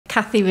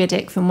Kathy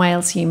Riddick from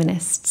Wales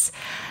Humanists.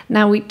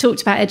 Now, we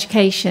talked about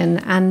education,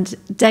 and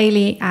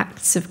daily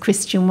acts of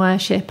Christian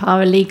worship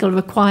are a legal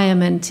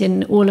requirement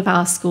in all of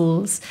our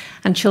schools,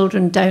 and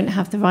children don't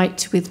have the right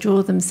to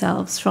withdraw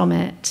themselves from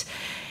it.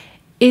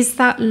 Is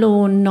that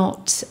law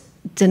not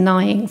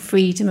denying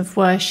freedom of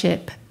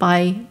worship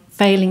by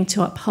failing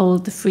to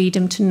uphold the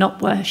freedom to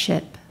not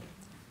worship?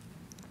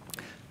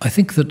 I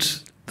think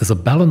that there's a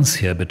balance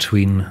here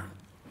between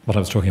what I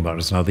was talking about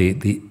just now,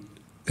 the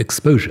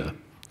exposure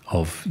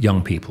of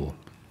young people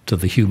to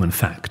the human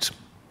fact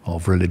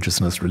of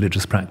religiousness,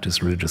 religious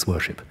practice, religious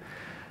worship,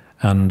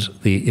 and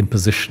the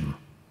imposition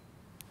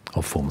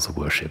of forms of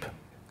worship.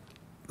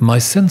 My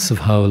sense of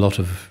how a lot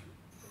of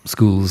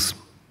schools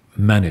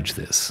manage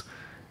this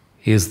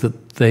is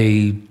that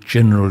they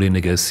generally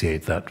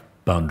negotiate that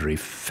boundary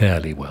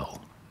fairly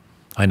well.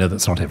 I know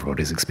that's not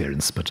everybody's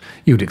experience, but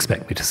you'd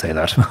expect me to say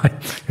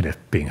that,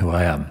 being who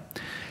I am.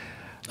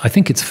 I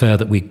think it's fair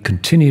that we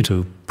continue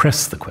to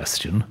press the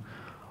question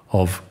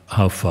of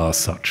how far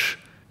such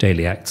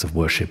daily acts of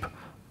worship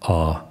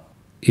are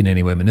in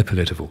any way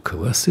manipulative or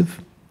coercive.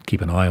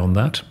 Keep an eye on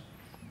that.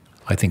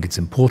 I think it's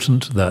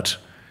important that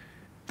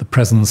the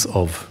presence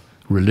of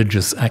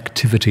religious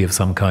activity of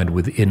some kind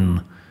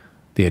within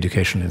the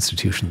educational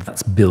institution,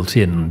 that's built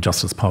in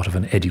just as part of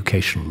an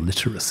educational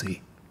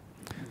literacy.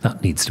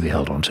 That needs to be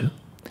held on to.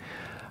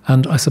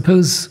 And I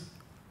suppose,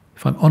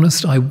 if I'm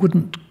honest, I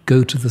wouldn't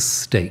go to the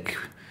stake,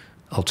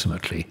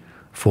 ultimately,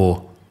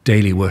 for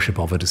daily worship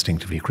of a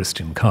distinctively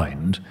Christian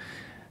kind,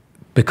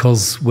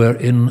 because we're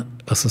in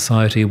a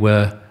society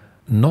where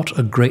not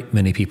a great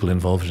many people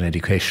involved in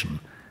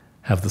education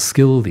have the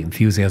skill, the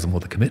enthusiasm,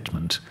 or the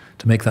commitment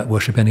to make that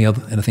worship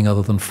anything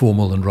other than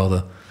formal and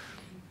rather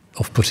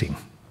off-putting.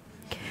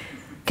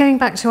 Going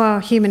back to our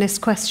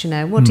humanist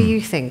questionnaire, what do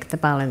you think the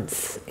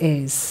balance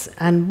is,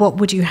 and what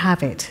would you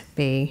have it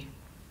be?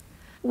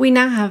 We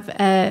now have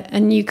a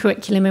new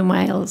curriculum in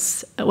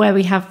Wales where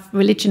we have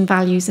religion,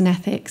 values and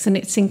ethics, and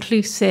it's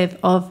inclusive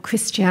of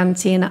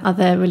Christianity and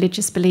other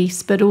religious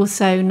beliefs, but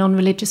also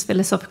non-religious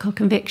philosophical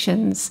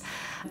convictions.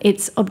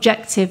 It's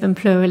objective and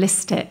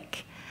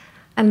pluralistic,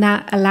 and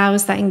that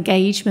allows that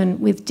engagement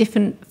with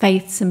different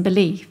faiths and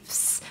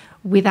beliefs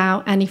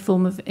without any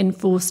form of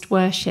enforced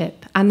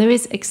worship. And there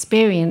is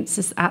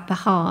experience at the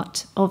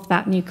heart of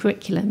that new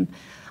curriculum.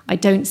 I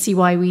don't see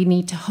why we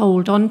need to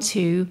hold on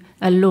to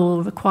a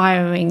law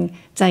requiring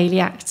daily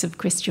acts of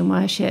Christian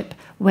worship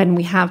when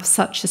we have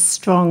such a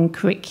strong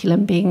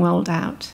curriculum being rolled out.